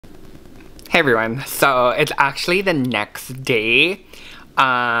Hey everyone, so it's actually the next day.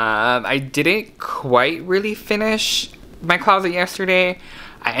 I didn't quite really finish my closet yesterday.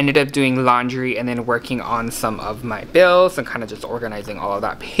 I ended up doing laundry and then working on some of my bills and kind of just organizing all of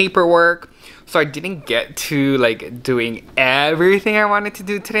that paperwork. So I didn't get to like doing everything I wanted to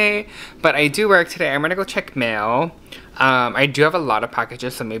do today, but I do work today. I'm gonna go check mail. I do have a lot of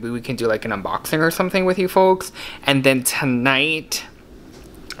packages, so maybe we can do like an unboxing or something with you folks. And then tonight,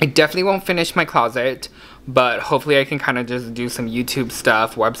 I definitely won't finish my closet, but hopefully I can kind of just do some YouTube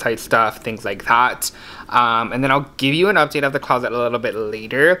stuff, website stuff, things like that. And then I'll give you an update of the closet a little bit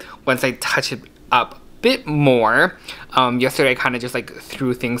later once I touch it up a bit more. Yesterday I kind of just like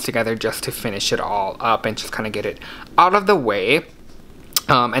threw things together just to finish it all up and just kind of get it out of the way.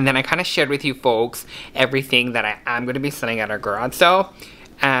 And then I kind of shared with you folks everything that I am going to be selling at our garage sale.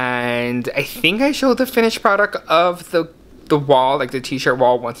 And I think I showed the finished product of the wall, like the t-shirt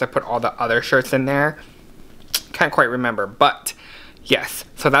wall, once I put all the other shirts in there. Can't quite remember, but yes.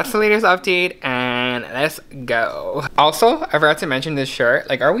 So that's the latest update, and let's go. Also, I forgot to mention this shirt.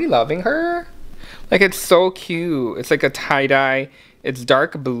 Like, are we loving her? Like, it's so cute. It's like a tie-dye. It's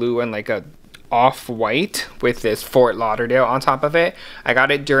dark blue and like a off-white with this Fort Lauderdale on top of it. I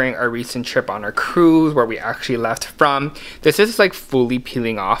got it during our recent trip on our cruise where we actually left from. This is like fully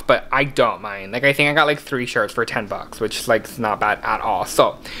peeling off, but I don't mind. Like, I think I got like 3 shirts for 10 bucks, which is like not bad at all.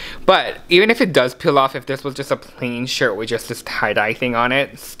 So, but even if it does peel off, if this was just a plain shirt with just this tie-dye thing on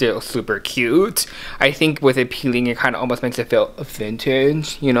it, still super cute. I think with it peeling, it kind of almost makes it feel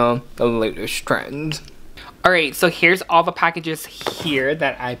vintage, you know, the latest trend. Alright, so here's all the packages here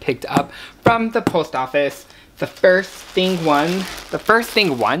that I picked up from the post office. The first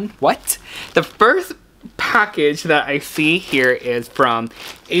package that I see here is from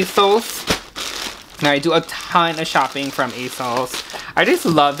ASOS. Now, I do a ton of shopping from ASOS. I just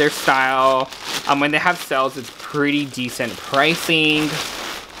love their style. When they have sales, it's pretty decent pricing.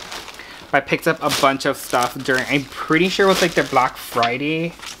 I picked up a bunch of stuff during, I'm pretty sure it was like their Black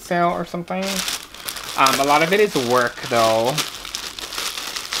Friday sale or something. A lot of it is work though.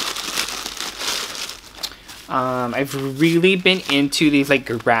 I've really been into these like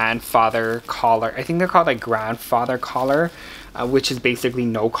grandfather collar. I think they're called like grandfather collar, which is basically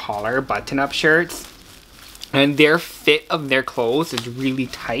no collar button-up shirts. And their fit of their clothes is really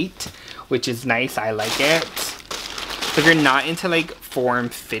tight, which is nice. I like it. So if you're not into like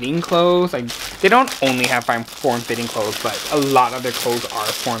form-fitting clothes, like they don't only have form-fitting clothes, but a lot of their clothes are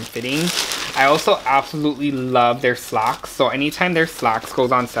form-fitting. I also absolutely love their slacks. So anytime their slacks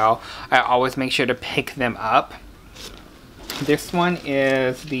goes on sale, I always make sure to pick them up. This one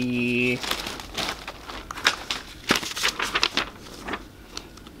is the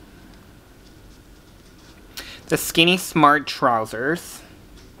Skinny Smart trousers.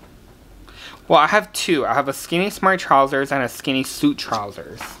 Well, I have two. I have a Skinny Smart trousers and a Skinny Suit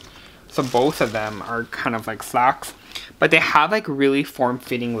trousers. So both of them are kind of like slacks, but they have like really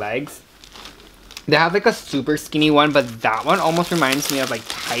form-fitting legs. They have like a super skinny one, but that one almost reminds me of like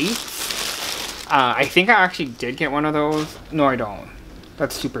tights. I think I actually did get one of those. No, I don't.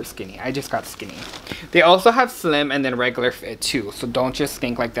 That's super skinny. I just got skinny. They also have slim and then regular fit too. So don't just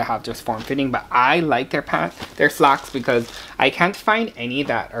think like they have just form fitting, but I like their slacks because I can't find any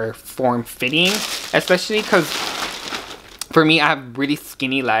that are form fitting, especially because for me, I have really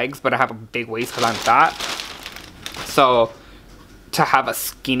skinny legs, but I have a big waist because I'm fat. So to have a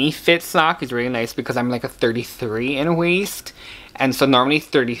skinny fit slack is really nice because I'm like a 33 in waist. And so normally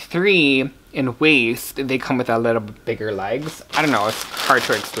 33 in waist, they come with a little bit bigger legs. I don't know, it's hard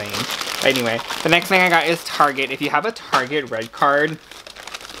to explain. Anyway, the next thing I got is Target. If you have a Target Red Card,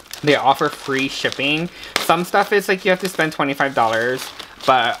 they offer free shipping. Some stuff is like you have to spend $25,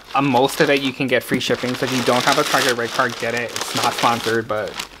 but most of it you can get free shipping. So if you don't have a Target Red Card, get it. It's not sponsored,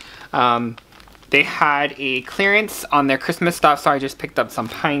 but they had a clearance on their Christmas stuff, so I just picked up some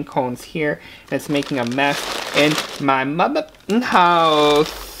pine cones here. And it's making a mess in my mother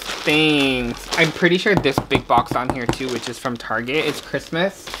house. Things. I'm pretty sure this big box on here too, which is from Target, is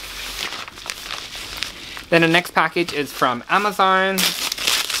Christmas. Then the next package is from Amazon.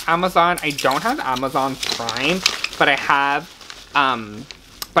 I don't have Amazon Prime, but I have,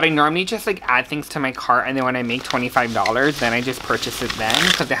 but I normally just like add things to my cart, and then when I make $25, then I just purchase it then,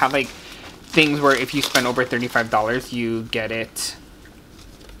 because they have like things where if you spend over $35, you get it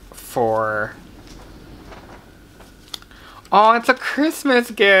for... Oh, it's a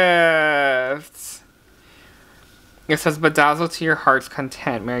Christmas gift! It says, bedazzle to your heart's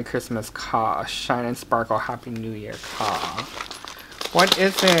content. Merry Christmas, Ka. Shine and sparkle. Happy New Year, Ka. What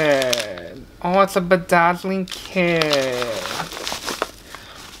is it? Oh, it's a bedazzling kit.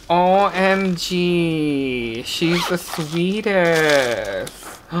 OMG. She's the sweetest.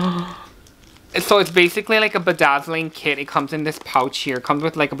 So it's basically like a bedazzling kit. It comes in this pouch here. It comes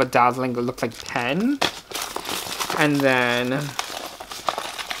with like a bedazzling, it looks like pen. And then...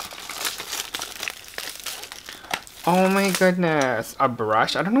 oh my goodness. A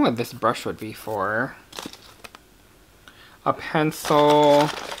brush. I don't know what this brush would be for. A pencil.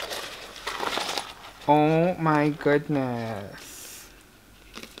 Oh my goodness.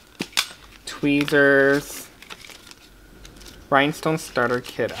 Tweezers. Rhinestone starter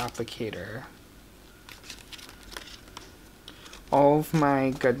kit applicator. Oh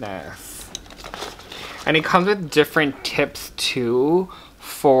my goodness. And it comes with different tips too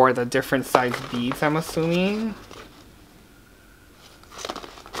for the different size beads, I'm assuming.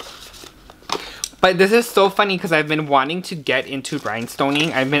 But this is so funny because I've been wanting to get into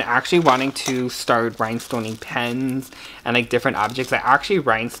rhinestoning. I've been actually wanting to start rhinestoning pens and like different objects. I actually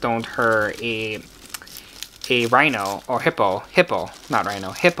rhinestoned her a rhino or hippo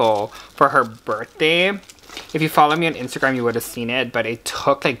for her birthday. If you follow me on Instagram, you would have seen it, but it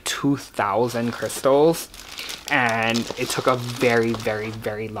took like 2,000 crystals and it took a very, very,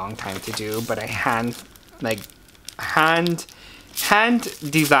 very long time to do. But I hand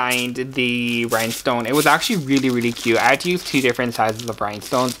designed the rhinestone. It was actually really, really cute. I had to use 2 different sizes of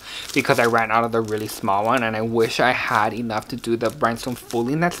rhinestones because I ran out of the really small one, and I wish I had enough to do the rhinestone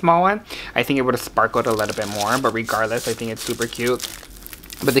fully in that small one. I think it would have sparkled a little bit more, but regardless, I think it's super cute.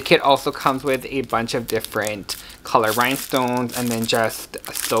 But the kit also comes with a bunch of different color rhinestones and then just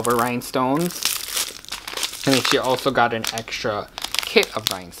silver rhinestones. And then she also got an extra kit of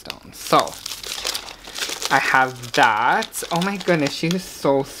rhinestones. So I have that. Oh my goodness, she is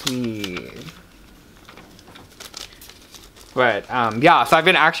so sweet. But yeah, so I've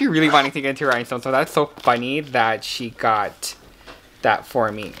been actually really wanting to get into rhinestones. So that's so funny that she got that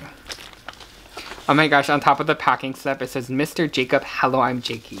for me. Oh my gosh, on top of the packing slip, it says, Mr. Jacob, hello, I'm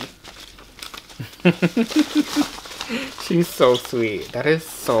Jakeyy. She's so sweet. That is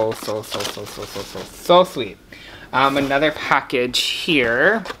so sweet. Another package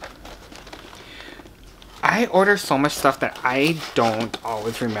here. I order so much stuff that I don't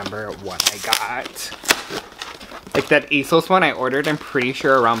always remember what I got. Like that ASOS one I ordered, I'm pretty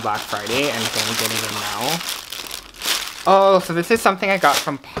sure around Black Friday, and I'm only getting it now. Oh, so this is something I got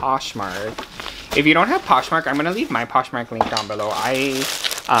from Poshmark. If you don't have Poshmark, I'm gonna leave my Poshmark link down below. I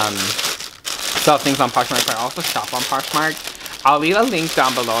sell things on Poshmark, but I also shop on Poshmark. I'll leave a link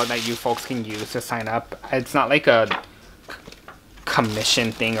down below that you folks can use to sign up. It's not like a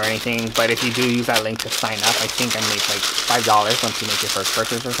commission thing or anything, but if you do use that link to sign up, I think I make like $5 once you make your first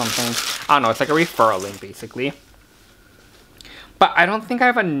purchase or something. I don't know, it's like a referral link basically. But I don't think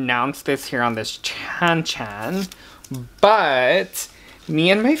I've announced this here on this chan, but me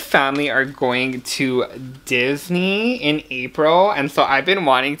and my family are going to Disney in April, and so I've been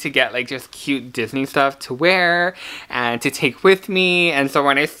wanting to get like just cute Disney stuff to wear and to take with me. And so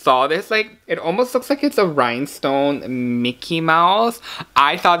when I saw this, like, it almost looks like it's a rhinestone Mickey Mouse.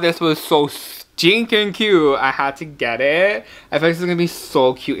 I thought this was so stinking cute. I had to get it. I feel like this is gonna be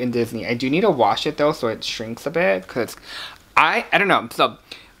so cute in Disney. I do need to wash it though, so it shrinks a bit, because I don't know. So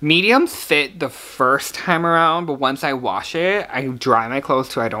mediums fit the first time around, but once I wash it, I dry my clothes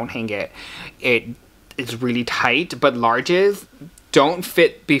so I don't hang it. It's really tight, but larges don't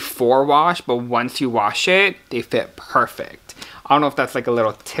fit before wash, but once you wash it, they fit perfect. I don't know if that's like a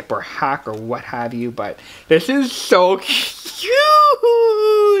little tip or hack or what have you, but this is so cute.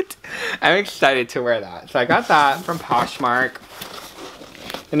 I'm excited to wear that. So I got that from Poshmark.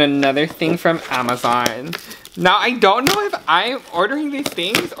 And another thing from Amazon. Now, I don't know if I'm ordering these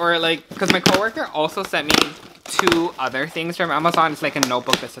things or like, because my coworker also sent me 2 other things from Amazon. It's like a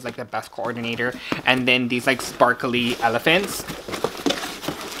notebook that says like the best coordinator, and then these like sparkly elephants.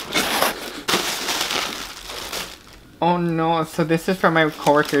 Oh no, so this is from my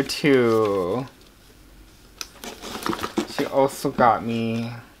coworker too. She also got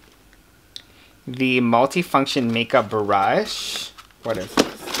me the multifunction makeup brush. What is this?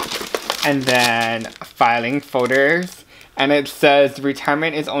 And then filing folders, and it says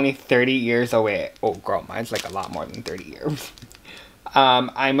retirement is only 30 years away. Oh girl, mine's like a lot more than 30 years.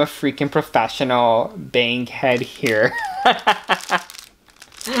 I'm a freaking professional. Bang head here.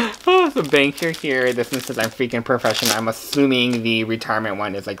 Oh, so bang here. This one says I'm freaking professional. I'm assuming the retirement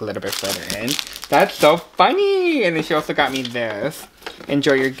one is like a little bit further in. That's so funny. And then she also got me this.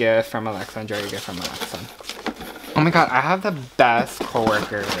 Enjoy your gift from Alexa. Enjoy your gift from Alexa. Oh my god, I have the best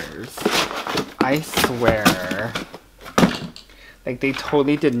coworkers. I swear. Like, they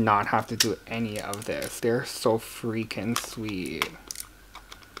totally did not have to do any of this. They're so freaking sweet.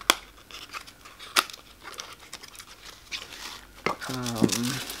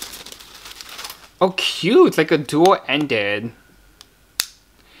 Oh, cute. It's like a dual-ended.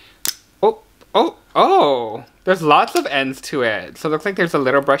 Oh. There's lots of ends to it. So it looks like there's a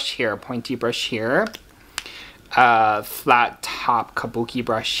little brush here, a pointy brush here. A flat top kabuki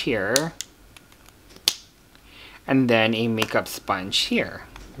brush here. And then a makeup sponge here.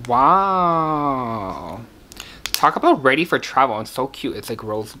 Wow. Talk about ready for travel. It's so cute. It's like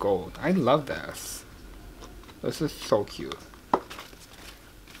rose gold. I love this. This is so cute.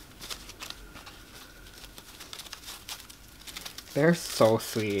 They're so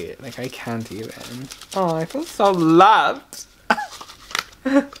sweet. Like, I can't even. Oh, I feel so loved.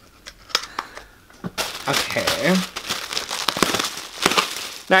 Okay.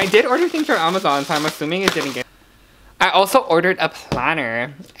 Now, I did order things from Amazon, so I'm assuming it didn't get... I also ordered a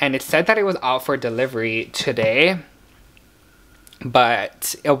planner, and it said that it was out for delivery today.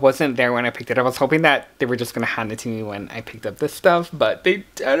 But it wasn't there when I picked it up. I was hoping that they were just going to hand it to me when I picked up this stuff, but they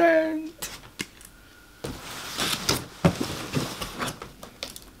didn't.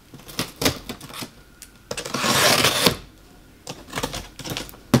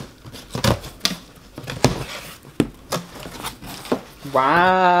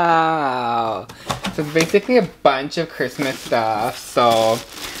 Wow. So it's basically a bunch of Christmas stuff. So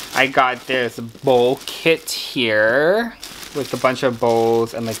I got this bowl kit here with a bunch of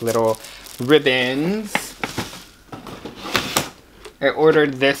bows and like little ribbons. I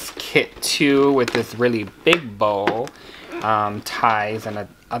ordered this kit too with this really big bow, ties, and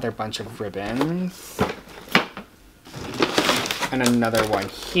another bunch of ribbons. And another one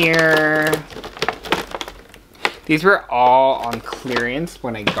here. These were all on clearance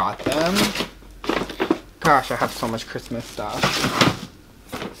when I got them. Gosh, I have so much Christmas stuff.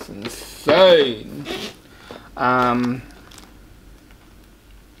 It's insane.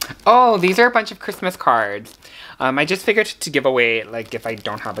 Oh, these are a bunch of Christmas cards. I just figured to give away, like, if I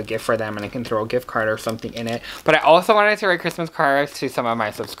don't have a gift for them and I can throw a gift card or something in it. But I also wanted to write Christmas cards to some of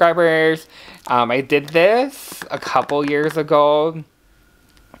my subscribers. I did this a couple years ago.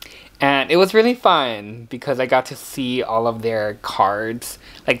 And it was really fun because I got to see all of their cards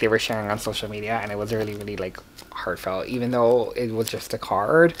like they were sharing on social media, and it was really, really like heartfelt. Even though it was just a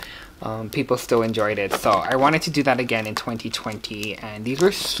card, people still enjoyed it. So I wanted to do that again in 2020, and these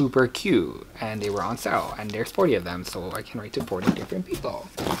were super cute and they were on sale, and there's 40 of them, so I can write to 40 different people.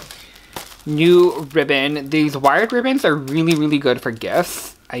 New ribbon. These wired ribbons are really, really good for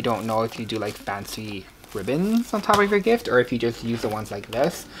gifts. I don't know if you do like fancy ribbons on top of your gift, or if you just use the ones like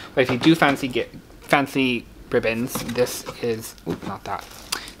this. But if you do fancy ribbons, this is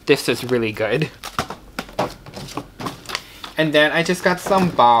this is really good. And then I just got some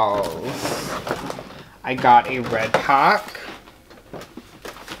balls. I got a red pack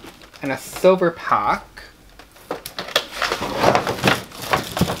and a silver pack.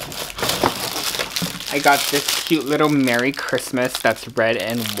 I got this cute little Merry Christmas that's red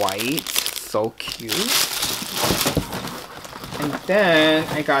and white. So cute. And then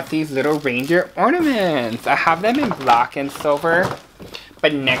I got these little reindeer ornaments. I have them in black and silver,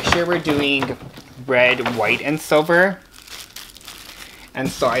 but next year we're doing red, white, and silver. And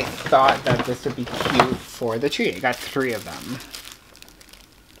so I thought that this would be cute for the tree. I got 3 of them.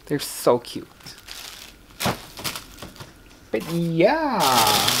 They're so cute. But yeah.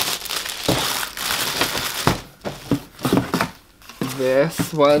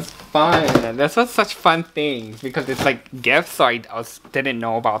 This was fun. This was such fun things because it's like gifts, so I didn't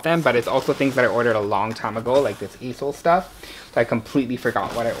know about them, but it's also things that I ordered a long time ago, like this easel stuff. So I completely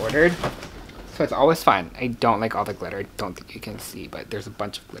forgot what I ordered. So it's always fun. I don't like all the glitter. I don't think you can see, but there's a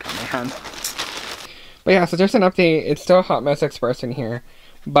bunch of glitter in my hand. But yeah, so there's an update. It's still Hot Mess Express in here,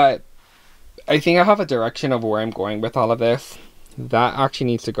 but I think I have a direction of where I'm going with all of this. That actually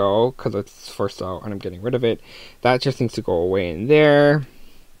needs to go because it's for sale and I'm getting rid of it. That just needs to go away in there.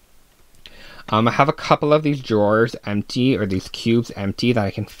 I have a couple of these drawers empty, or these cubes empty, that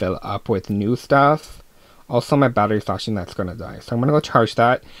I can fill up with new stuff. Also, my battery's flashing, that's gonna die. So I'm gonna go charge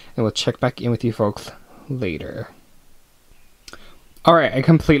that, and we'll check back in with you folks later. Alright, I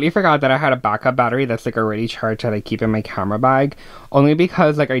completely forgot that I had a backup battery that's like already charged that I keep in my camera bag. Only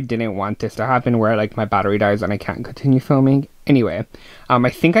because like I didn't want this to happen where like my battery dies and I can't continue filming. Anyway, I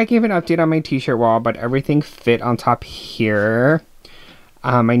think I gave an update on my t-shirt wall, but everything fit on top here.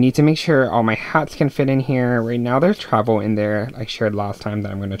 I need to make sure all my hats can fit in here. Right now there's travel in there. I shared last time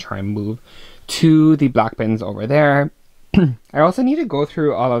that I'm going to try and move to the black bins over there. I also need to go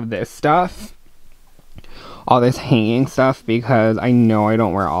through all of this stuff. All this hanging stuff, because I know I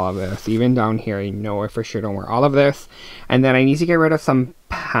don't wear all of this. Even down here, I know I for sure don't wear all of this. And then I need to get rid of some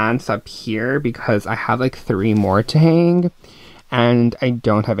pants up here because I have like 3 more to hang. and I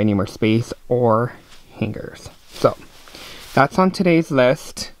don't have any more space or hangers. So that's on today's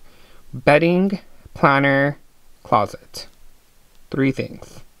list. Bedding, planner, closet. 3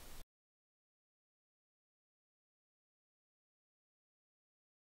 things.